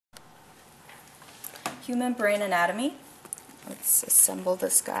human brain anatomy. Let's assemble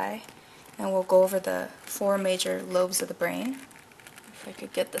this guy, and we'll go over the 4 major lobes of the brain. If I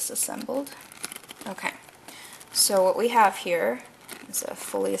could get this assembled. Okay, so what we have here is a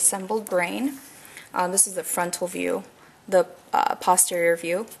fully assembled brain. This is the frontal view, the posterior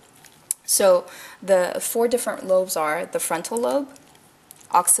view. So the 4 different lobes are the frontal lobe,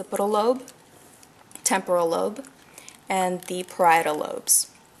 occipital lobe, temporal lobe, and the parietal lobes.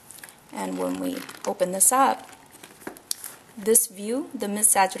 And when we open this up, this view, the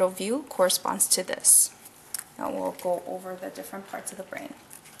mid-sagittal view, corresponds to this. Now we'll go over the different parts of the brain.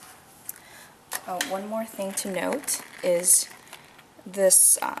 One more thing to note is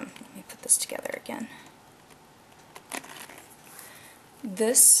this, let me put this together again.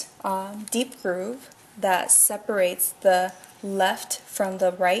 This deep groove that separates the left from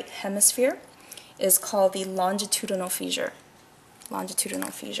the right hemisphere is called the longitudinal fissure.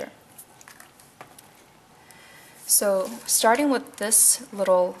 Longitudinal fissure. So starting with this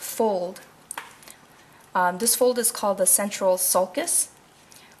little fold, this fold is called the central sulcus,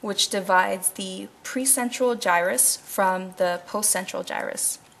 which divides the precentral gyrus from the postcentral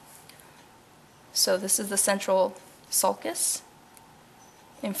gyrus. So this is the central sulcus.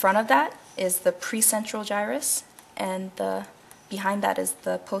 In front of that is the precentral gyrus, and behind that is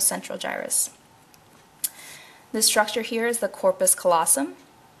the postcentral gyrus. This structure here is the corpus callosum.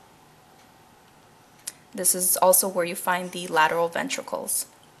 This is also where you find the lateral ventricles.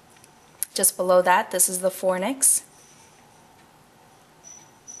 Just below that, this is the fornix.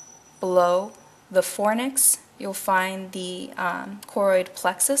 Below the fornix, you'll find the choroid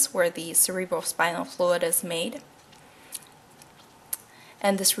plexus, where the cerebrospinal fluid is made.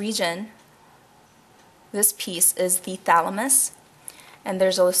 And this region, this piece, is the thalamus. And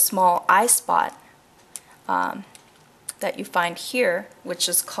there's a small eye spot that you find here, which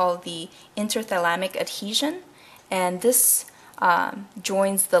is called the interthalamic adhesion. And this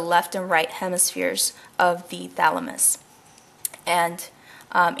joins the left and right hemispheres of the thalamus. And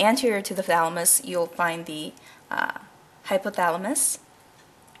anterior to the thalamus, you'll find the hypothalamus.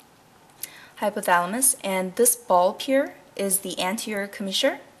 And this bulb here is the anterior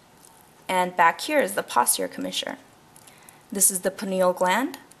commissure, and back here is the posterior commissure. This is the pineal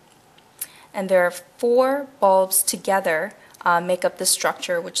gland, and there are 4 bulbs together make up this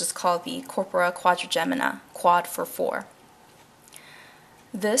structure, which is called the corpora quadrigemina, quad for 4.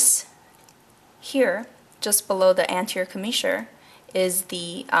 This here, just below the anterior commissure, is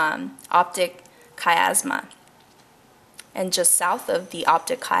the optic chiasma, and just south of the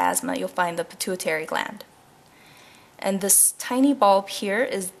optic chiasma you'll find the pituitary gland. And this tiny bulb here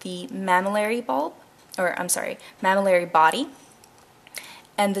is the mammillary bulb, mammillary body.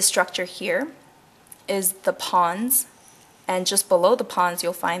 And the structure here is the pons, and just below the pons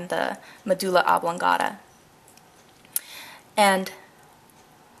you'll find the medulla oblongata. And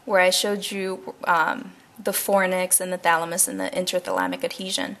where I showed you the fornix and the thalamus and the interthalamic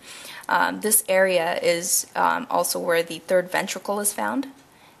adhesion, this area is also where the 3rd ventricle is found.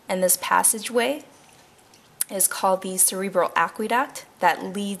 And this passageway is called the cerebral aqueduct that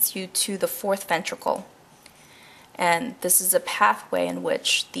leads you to the 4th ventricle. And this is a pathway in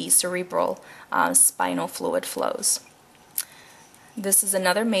which the cerebral spinal fluid flows. This is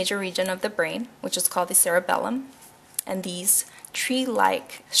another major region of the brain, which is called the cerebellum. And these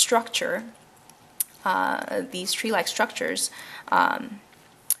tree-like structures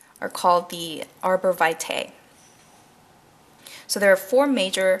are called the arbor vitae. So there are 4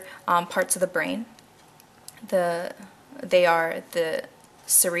 major parts of the brain. They are the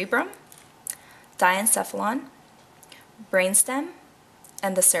cerebrum, diencephalon, brainstem,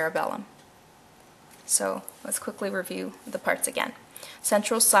 and the cerebellum. So let's quickly review the parts again.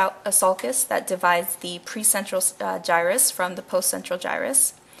 Central sulcus that divides the precentral gyrus from the postcentral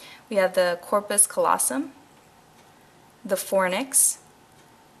gyrus. We have the corpus callosum, the fornix,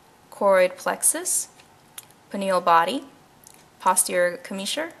 choroid plexus, pineal body, posterior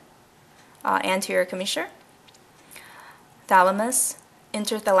commissure, anterior commissure, thalamus,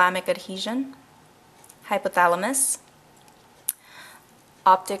 interthalamic adhesion, hypothalamus,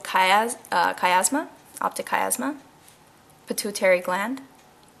 optic chiasma, pituitary gland,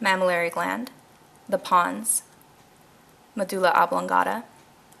 mammillary gland, the pons, medulla oblongata,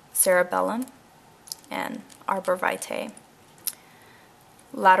 cerebellum, and arbor vitae.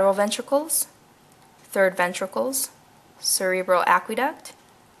 Lateral ventricles, 3rd ventricles, cerebral aqueduct,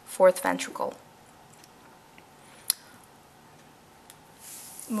 4th ventricle.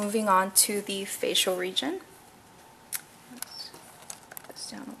 Moving on to the facial region. Let's put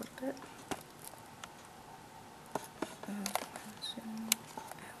this down a little bit. Zoom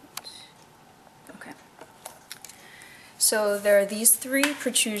out. Okay. So there are these three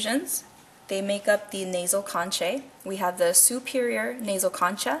protrusions. They make up the nasal conchae. We have the superior nasal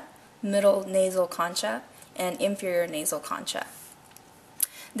concha, middle nasal concha, and inferior nasal concha.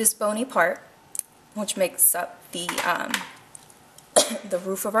 This bony part, which makes up the the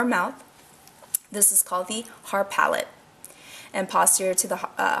roof of our mouth, this is called the hard palate. And posterior to the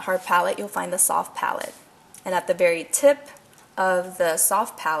hard palate, you'll find the soft palate. And at the very tip of the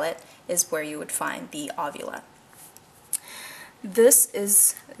soft palate is where you would find the ovula. This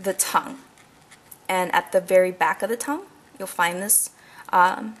is the tongue. And at the very back of the tongue, you'll find this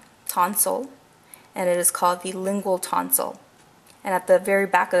tonsil, and it is called the lingual tonsil. And at the very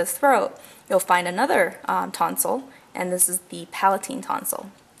back of the throat, you'll find another tonsil, and this is the palatine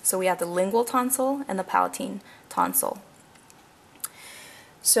tonsil. So we have the lingual tonsil and the palatine tonsil.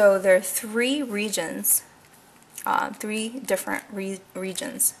 So there are three regions, three different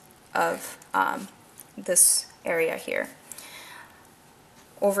regions of this area here.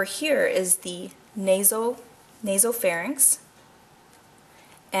 Over here is the nasopharynx,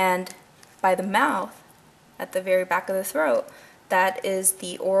 and by the mouth, at the very back of the throat, that is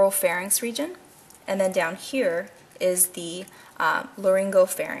the oropharynx region, and then down here is the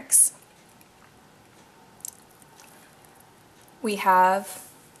laryngopharynx. We have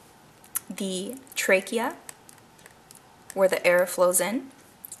the trachea, where the air flows in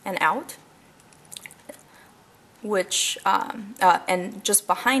and out, which and just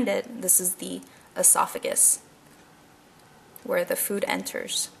behind it, this is the esophagus, where the food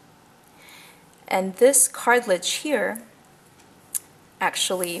enters. And this cartilage here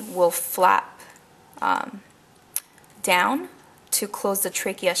actually will flap down to close the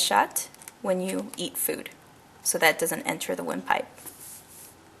trachea shut when you eat food, so that it doesn't enter the windpipe.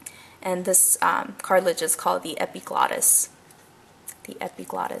 And this cartilage is called the epiglottis. The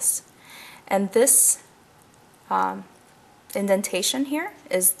epiglottis. And this indentation here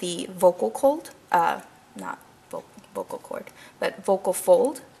is the vocal cord, not vocal cord, but vocal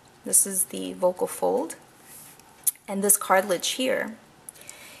fold. This is the vocal fold. And this cartilage here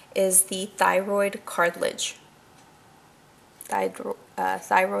is the thyroid cartilage.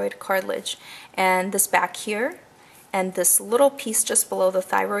 Thyroid cartilage. And this back here and this little piece just below the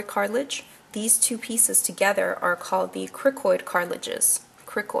thyroid cartilage, these two pieces together are called the cricoid cartilages.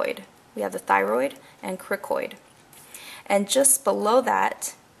 Cricoid. We have the thyroid and cricoid. And just below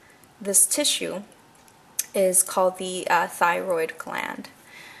that, this tissue is called the thyroid gland.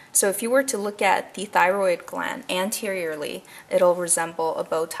 So if you were to look at the thyroid gland anteriorly, it'll resemble a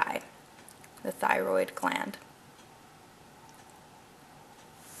bow tie, the thyroid gland.